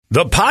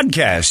The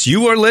podcast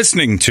you are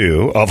listening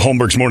to of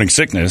Holmberg's Morning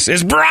Sickness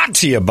is brought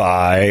to you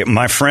by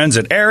my friends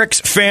at Eric's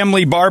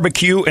Family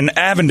Barbecue in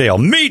Avondale.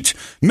 Meet,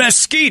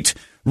 mesquite,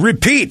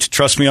 repeat.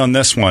 Trust me on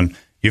this one.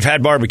 You've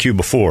had barbecue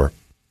before,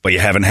 but you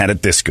haven't had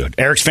it this good.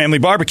 Eric's Family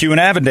Barbecue in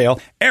Avondale,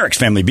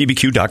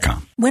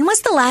 ericsfamilybbq.com. When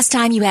was the last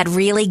time you had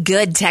really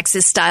good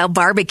Texas-style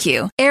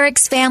barbecue?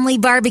 Eric's Family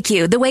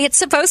Barbecue, the way it's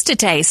supposed to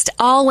taste.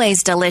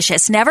 Always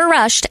delicious, never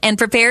rushed, and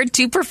prepared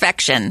to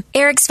perfection.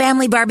 Eric's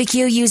Family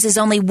Barbecue uses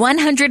only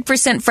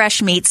 100%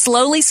 fresh meat,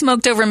 slowly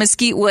smoked over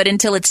mesquite wood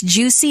until it's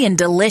juicy and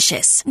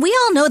delicious. We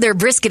all know their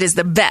brisket is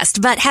the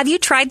best, but have you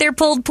tried their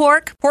pulled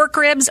pork, pork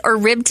ribs, or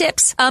rib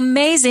tips?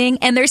 Amazing,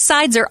 and their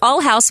sides are all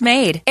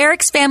house-made.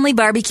 Eric's Family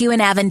Barbecue in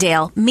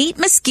Avondale. Meet,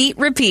 mesquite,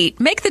 repeat.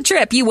 Make the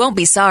trip. You won't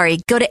be sorry.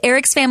 Go to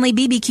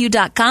ericsfamilybbq.com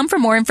for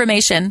more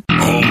information.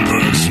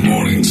 Holmberg's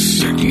Morning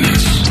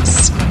Sickness.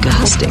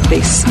 Disgusting.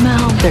 They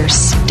smell. They're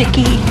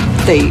sticky.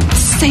 They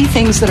say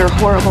things that are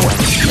horrible.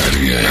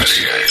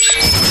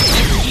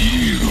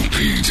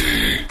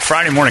 UPD.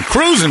 Friday morning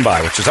cruising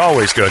by, which is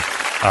always good.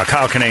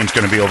 Kyle Kinane's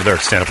going to be over there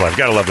at Stand Up Live. You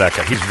got to love that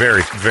guy. He's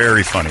very,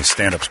 very funny.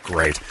 Stand-up's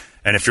great.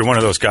 And if you're one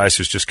of those guys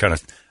who's just kind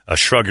of a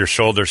shrug your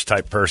shoulders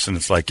type person,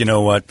 it's like, you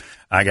know what?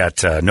 I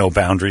got no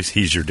boundaries.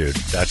 He's your dude.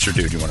 That's your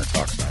dude you want to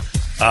talk about.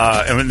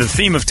 And the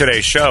theme of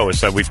today's show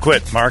is that we've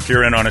quit. Mark,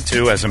 you're in on it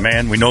too. As a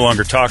man, we no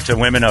longer talk to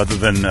women other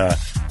than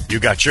you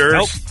got yours.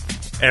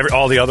 Nope.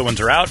 All the other ones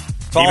are out.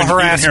 It's all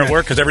harassment. Even here at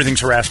work, because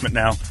everything's harassment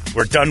now.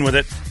 We're done with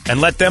it. And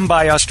let them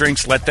buy us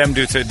drinks. Let them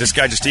do it. This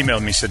guy just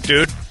emailed me, said,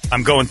 dude,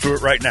 I'm going through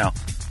it right now.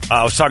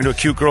 I was talking to a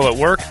cute girl at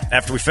work.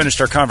 After we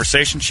finished our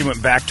conversation, she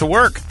went back to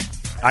work.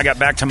 I got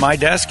back to my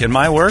desk and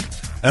my work,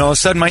 and all of a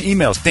sudden my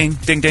emails, ding,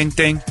 ding, ding,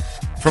 ding,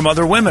 from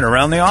other women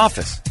around the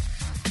office.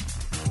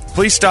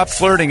 Please stop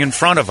flirting in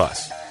front of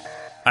us.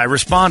 I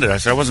responded. I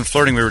said, I wasn't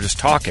flirting. We were just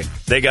talking.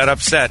 They got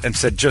upset and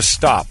said, just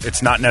stop.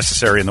 It's not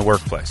necessary in the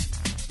workplace.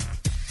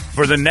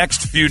 For the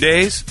next few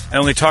days, I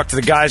only talked to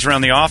the guys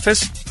around the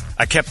office.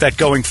 I kept that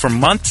going for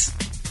months.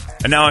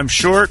 And now I'm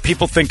sure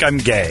people think I'm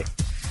gay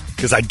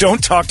because I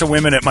don't talk to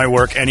women at my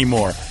work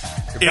anymore.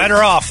 You're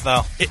better off,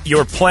 though.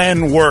 Your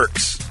plan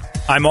works.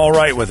 I'm all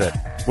right with it.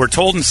 We're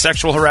told in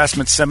sexual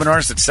harassment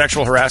seminars that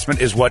sexual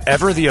harassment is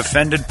whatever the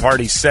offended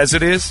party says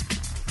it is.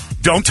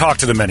 Don't talk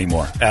to them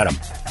anymore, Adam.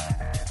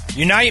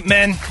 Unite,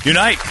 men.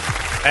 Unite.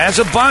 As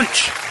a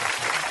bunch.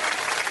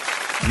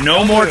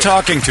 No more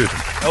talking to them.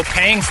 No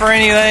paying for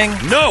anything.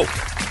 No.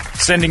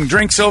 Sending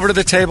drinks over to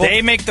the table.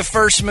 They make the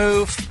first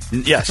move.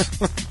 Yes.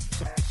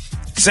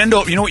 Send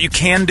over. You know what you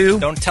can do?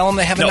 Don't tell them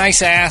they have a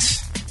nice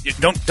ass.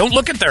 Don't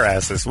look at their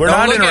asses. We're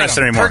not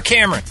interested anymore. Kirk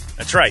Cameron.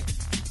 That's right.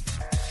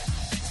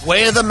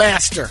 Way of the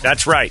master.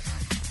 That's right.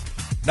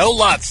 No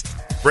lust.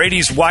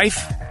 Brady's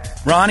wife,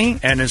 Ronnie,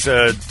 and his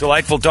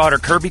delightful daughter,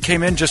 Kirby,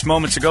 came in just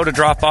moments ago to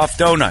drop off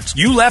donuts.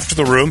 You left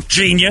the room.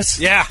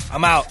 Genius. Yeah,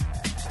 I'm out.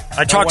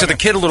 I talked to the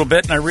kid a little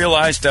bit, and I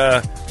realized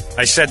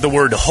I said the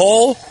word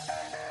hole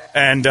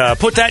and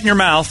put that in your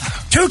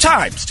mouth 2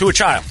 times to a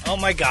child. Oh,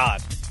 my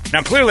God.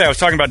 Now, clearly I was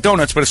talking about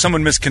donuts, but if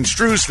someone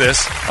misconstrues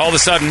this, all of a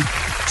sudden,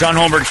 John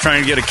Holmberg's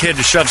trying to get a kid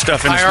to shove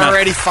stuff in his mouth. I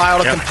already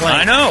filed a complaint.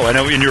 I know,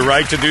 and you're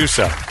right to do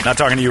so. Not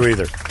talking to you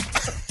either.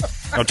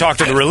 Don't talk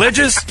to the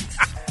religious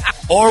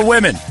or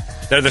women.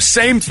 They're the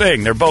same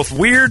thing. They're both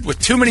weird with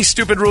too many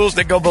stupid rules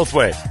that go both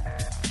ways.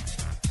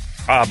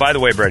 By the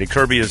way, Brady,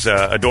 Kirby is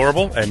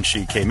adorable, and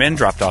she came in,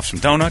 dropped off some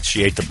donuts.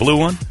 She ate the blue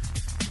one,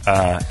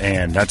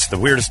 and that's the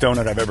weirdest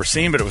donut I've ever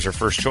seen, but it was her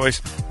first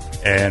choice.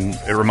 And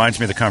it reminds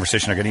me of the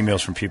conversation. I got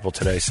emails from people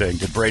today saying,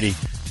 did Brady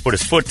put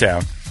his foot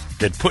down?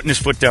 Did putting his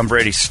foot down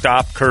Brady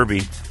stop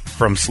Kirby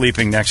from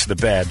sleeping next to the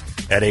bed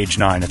at age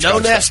 9? That's no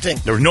nesting.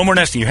 There was no more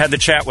nesting. You had the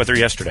chat with her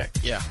yesterday.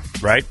 Yeah.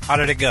 Right? How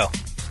did it go?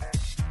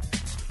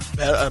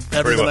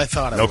 Better than I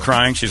thought it would. No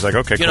crying? She's like,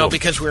 okay, cool. You know,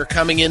 because we were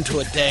coming into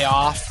a day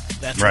off,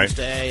 Veterans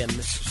Day, and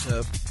this is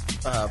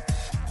a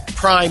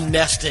prime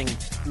nesting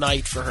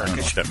night for her. I don't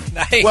know what that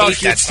means. Well,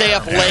 she'd stay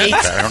up late.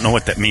 I don't know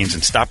what that means,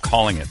 and stop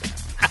calling it.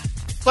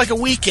 Like a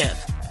weekend.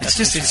 It's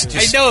just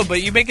I know,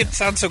 but you make it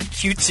sound so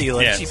cutesy.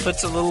 Like she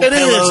puts a little It is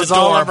pillows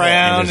all adorable.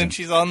 around, and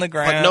she's on the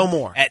ground. But no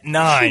more. At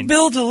 9.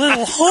 Build a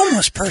little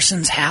homeless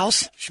person's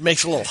house. She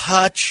makes a little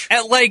hutch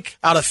At like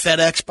out of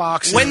FedEx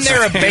boxes. when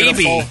they're a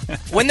baby,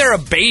 Beautiful. when they're a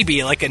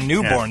baby, like a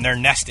newborn, they're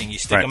nesting. You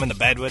stick Right. them in the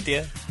bed with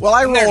you. Well,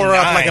 I roll They're her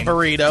up like a 9.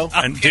 burrito.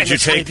 And in did you a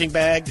sleeping take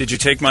bag. Did you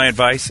take my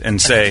advice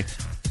and say,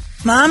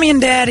 Mommy and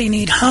Daddy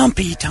need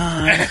humpy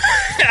time.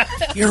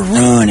 You're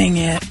ruining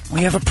it.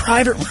 We have a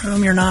private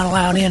room you're not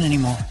allowed in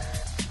anymore.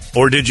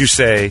 or did you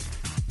say,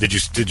 did you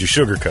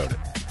sugarcoat it?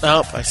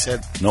 Nope, I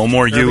said No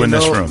more you in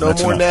this room. No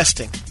That's more enough.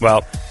 nesting.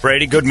 Well,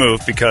 Brady, good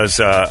move, because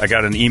I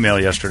got an email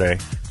yesterday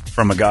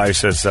from a guy who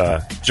says,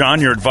 John,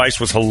 your advice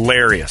was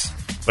hilarious,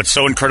 but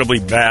so incredibly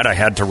bad I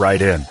had to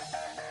write in.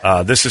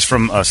 This is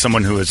from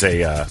someone who is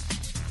a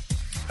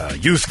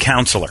youth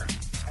counselor.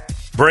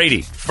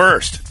 Brady,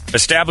 first,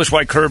 establish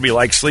why Kirby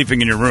likes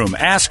sleeping in your room.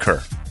 Ask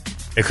her.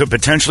 It could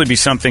potentially be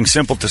something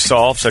simple to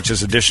solve, such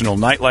as additional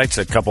nightlights,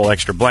 a couple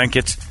extra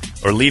blankets,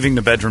 or leaving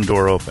the bedroom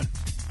door open.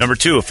 Number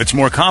 2, if it's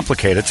more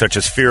complicated, such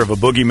as fear of a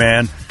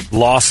boogeyman,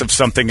 loss of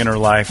something in her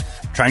life,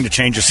 trying to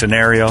change a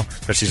scenario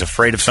because she's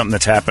afraid of something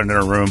that's happened in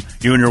her room,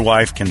 you and your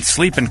wife can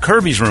sleep in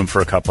Kirby's room for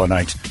a couple of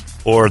nights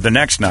or the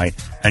next night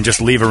and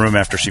just leave her room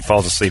after she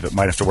falls asleep. It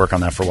might have to work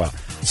on that for a while.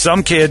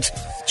 Some kids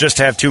just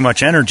have too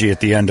much energy at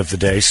the end of the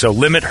day, so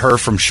limit her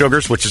from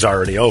sugars, which is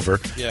already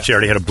over. Yeah. She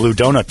already had a blue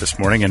donut this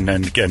morning. And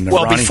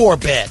Ronnie, before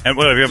bed. And,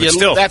 well, but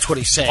still, that's what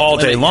he's saying. All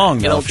day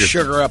long. You don't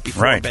sugar up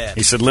before bed.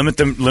 He said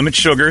limit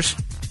sugars.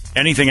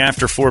 Anything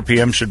after 4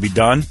 p.m. should be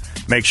done.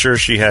 Make sure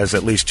she has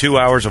at least 2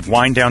 hours of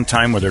wind-down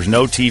time where there's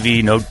no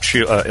TV, no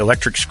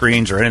electric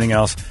screens or anything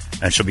else,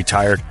 and she'll be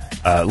tired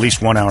at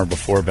least 1 hour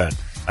before bed.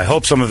 I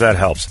hope some of that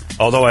helps.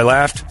 Although I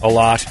laughed a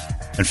lot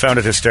and found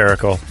it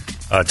hysterical,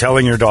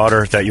 telling your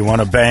daughter that you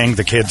want to bang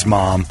the kid's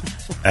mom,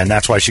 and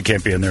that's why she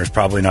can't be in there is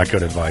probably not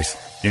good advice.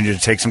 You need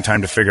to take some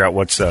time to figure out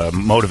what's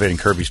motivating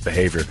Kirby's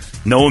behavior.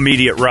 No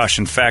immediate rush.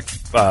 In fact,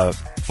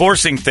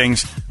 forcing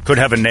things could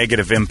have a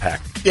negative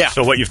impact. Yeah.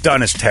 So what you've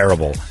done is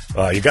terrible.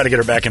 You got to get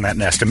her back in that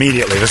nest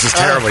immediately. This is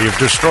terrible. You've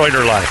destroyed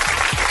her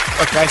life.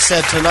 Like I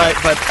said tonight,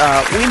 but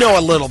we know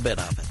a little bit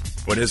of it.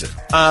 What is it?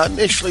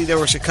 Initially, there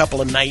was a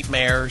couple of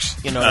nightmares,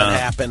 that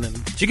happened.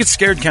 And she gets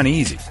scared kind of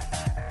easy.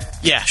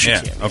 Yeah, she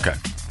can. Okay.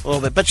 A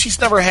little bit. But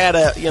she's never had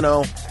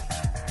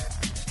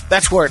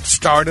that's where it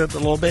started a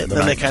little bit.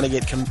 Then they kind of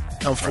get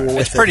comfortable with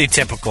it. It's pretty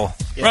typical.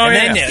 Yeah.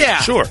 And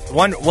then, sure.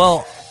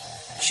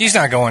 She's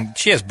not going.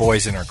 She has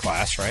boys in her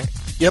class, right?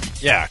 Yep.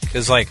 Yeah,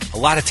 because a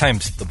lot of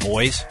times the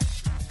boys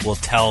will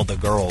tell the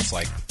girls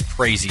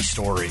crazy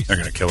stories. They're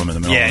going to kill them in the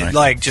middle of the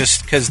night.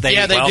 just because they.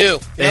 Yeah, they do.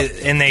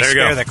 And they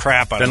scare the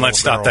crap out of them. Then let's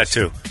stop that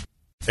too.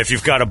 If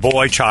you've got a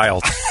boy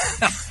child,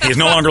 he's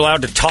no longer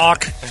allowed to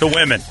talk to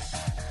women.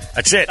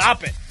 That's it.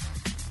 Stop it.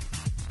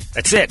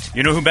 That's it.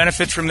 You know who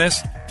benefits from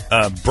this?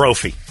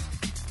 Brophy.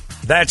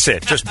 That's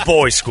it. Just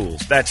boy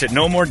schools. That's it.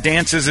 No more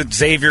dances at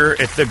Xavier.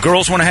 If the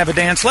girls want to have a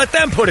dance, let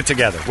them put it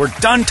together. We're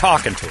done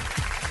talking to them.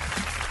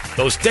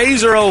 Those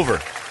days are over.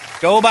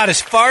 Go about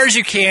as far as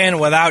you can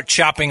without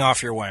chopping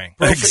off your wang.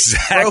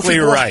 Exactly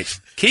right.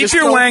 Keep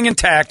your wang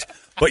intact,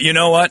 but you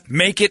know what?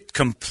 Make it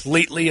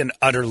completely and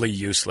utterly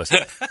useless.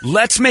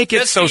 Let's make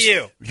it so.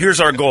 Here's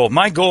our goal.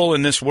 My goal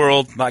in this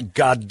world, my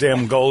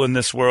goddamn goal in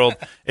this world,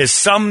 is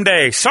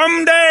someday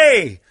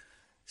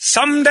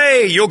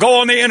you'll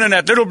go on the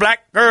internet. Little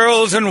black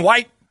girls and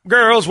white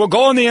girls will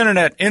go on the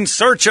internet in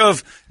search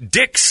of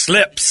dick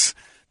slips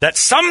that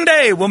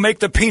someday will make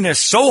the penis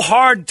so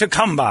hard to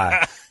come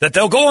by that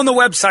they'll go on the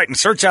website and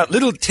search out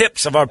little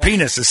tips of our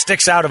penis that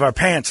sticks out of our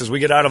pants as we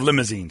get out of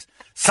limousines.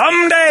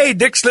 Someday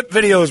dick slip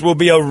videos will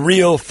be a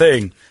real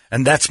thing,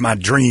 and that's my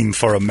dream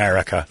for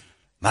America.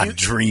 My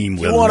dream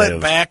will live. You want it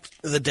back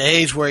to the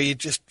days where you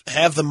just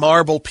have the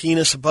marble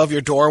penis above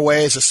your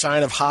doorway as a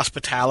sign of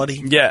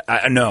hospitality? Yeah,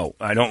 no,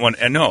 I don't want.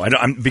 No,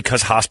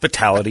 because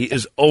hospitality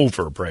is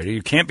over, Brady.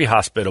 You can't be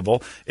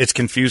hospitable. It's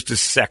confused as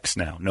sex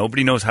now.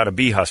 Nobody knows how to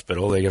be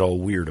hospitable. They get all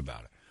weird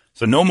about it.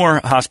 So no more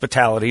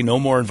hospitality. No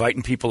more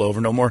inviting people over.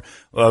 No more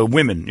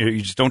women.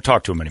 You just don't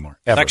talk to them anymore.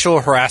 Ever.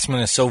 Sexual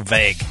harassment is so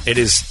vague. It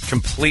is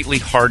completely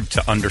hard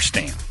to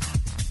understand.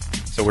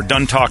 So we're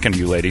done talking to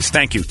you, ladies.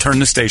 Thank you. Turn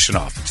the station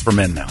off. It's for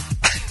men now.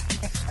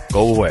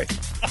 Go away.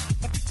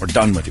 We're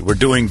done with you. We're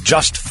doing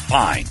just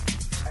fine.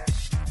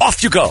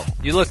 Off you go.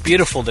 You look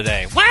beautiful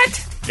today.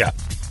 What? Yeah.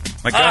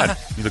 My God,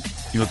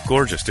 you look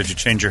gorgeous. Did you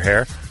change your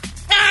hair?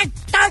 I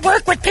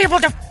work with people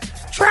to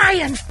try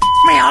and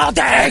me all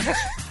day.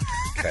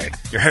 Okay.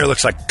 Your hair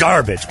looks like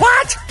garbage.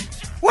 What?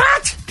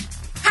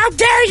 How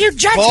dare you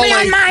judge me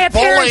on my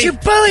appearance? You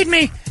bullied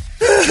me.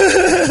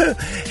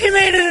 He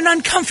made it an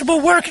uncomfortable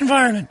work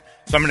environment.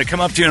 So I'm going to come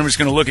up to you and I'm just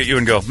going to look at you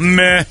and go,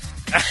 meh.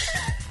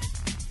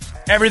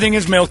 Everything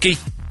is milky.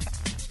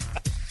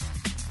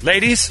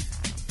 Ladies,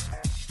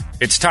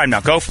 it's time now.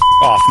 Go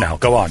off now.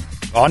 Go on.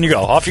 On you go.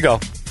 Off you go.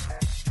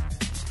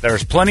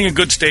 There's plenty of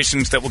good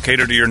stations that will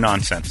cater to your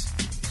nonsense.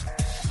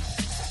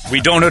 We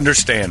don't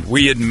understand.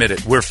 We admit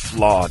it. We're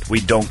flawed. We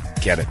don't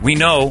get it. We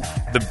know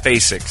the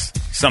basics.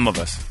 Some of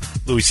us.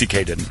 Louis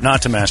C.K. didn't.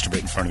 Not to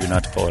masturbate in front of you,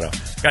 not to pull it out.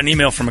 Got an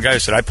email from a guy who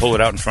said, I pull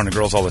it out in front of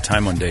girls all the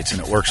time on dates,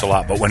 and it works a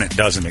lot, but when it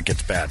doesn't, it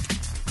gets bad.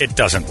 It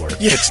doesn't work.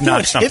 Yeah, it's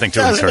not something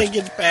to encourage. It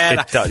gets bad.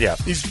 It does, yeah.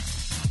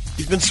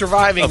 He's been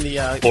surviving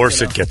Of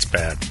course it gets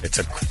bad. It's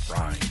a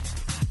crime.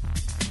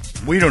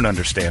 We don't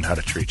understand how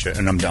to treat you,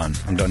 and I'm done.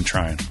 I'm done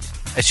trying.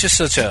 It's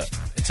just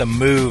it's a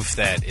move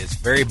that is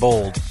very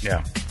bold.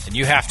 Yeah. And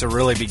you have to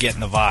really be getting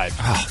the vibe.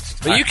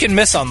 But you can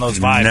miss on those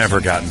vibes.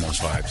 Never gotten those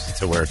vibes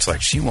to where it's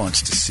like she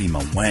wants to see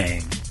my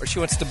wang, or she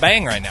wants to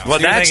bang right now. Well,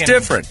 so that's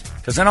different.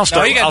 Because then I'll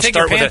start. No, you gotta take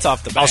your pants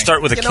off the bang. I'll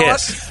start with a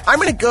kiss. What? I'm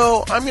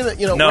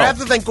gonna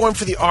rather than going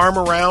for the arm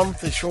around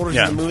the shoulders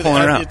and the move, pull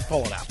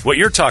it out. What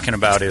you're talking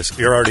about is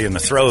you're already in the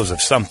throes of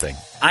something.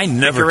 I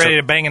never. You're ready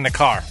to bang in the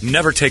car.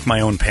 Never take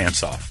my own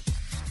pants off.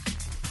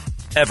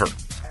 Ever.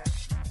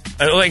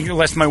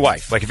 Unless my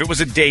wife. Like if it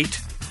was a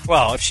date.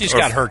 Well, if she's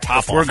got her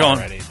top off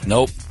already.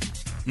 Nope.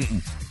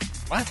 Mm-mm.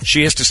 What?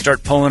 She has to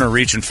start pulling or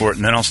reaching for it,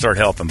 and then I'll start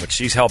helping. But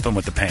she's helping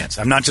with the pants.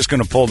 I'm not just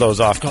going to pull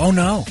those off. Oh,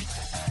 no.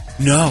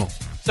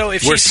 So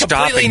if We're she's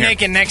completely stopping him.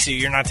 naked next to you,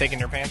 you're not taking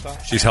your pants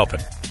off? She's helping.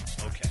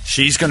 Okay.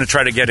 She's going to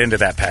try to get into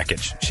that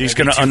package. She's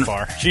That'd going be too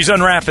far. She's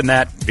unwrapping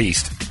that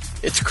beast.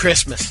 It's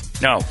Christmas.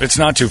 No, it's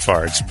not too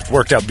far. It's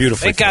worked out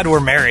beautifully. Thank God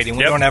we're married and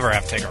we Yep. don't ever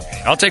have to take our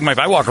pants off.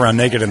 I walk around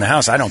naked in the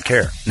house. I don't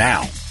care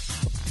now.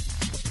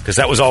 Because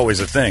that was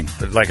always a thing.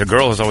 Like, a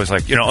girl was always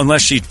like,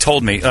 unless she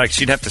told me, like,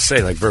 she'd have to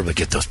say, like, verbally,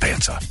 get those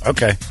pants off.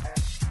 Okay.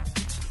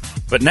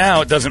 But now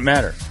it doesn't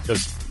matter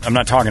because I'm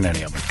not talking to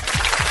any of them.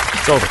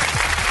 It's over.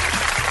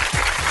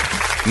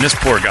 And this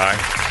poor guy,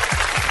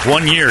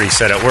 1 year, he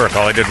said at work,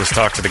 all I did was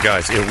talk to the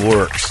guys. It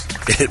works.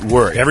 It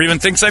works. Everyone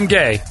thinks I'm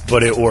gay,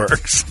 but it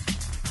works.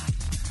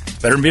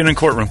 Better than being in a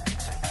courtroom.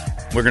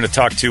 We're going to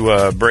talk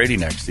to Brady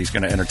next. He's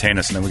going to entertain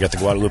us, and then we got the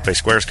Guadalupe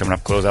Squares coming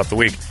up, close out the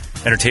week.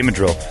 Entertainment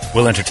drill.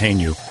 We'll entertain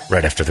you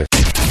right after this.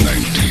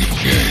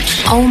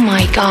 98. Oh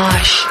my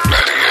gosh.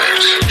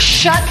 98.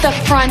 Shut the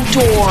front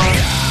door.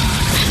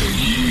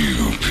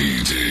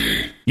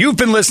 UPD. You've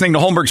been listening to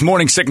Holmberg's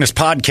Morning Sickness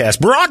Podcast,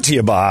 brought to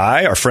you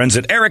by our friends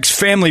at Eric's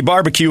Family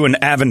Barbecue in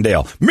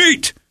Avondale.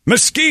 Meet,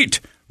 mesquite,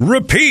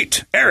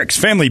 repeat.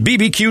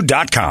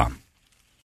 Eric'sFamilyBBQ.com.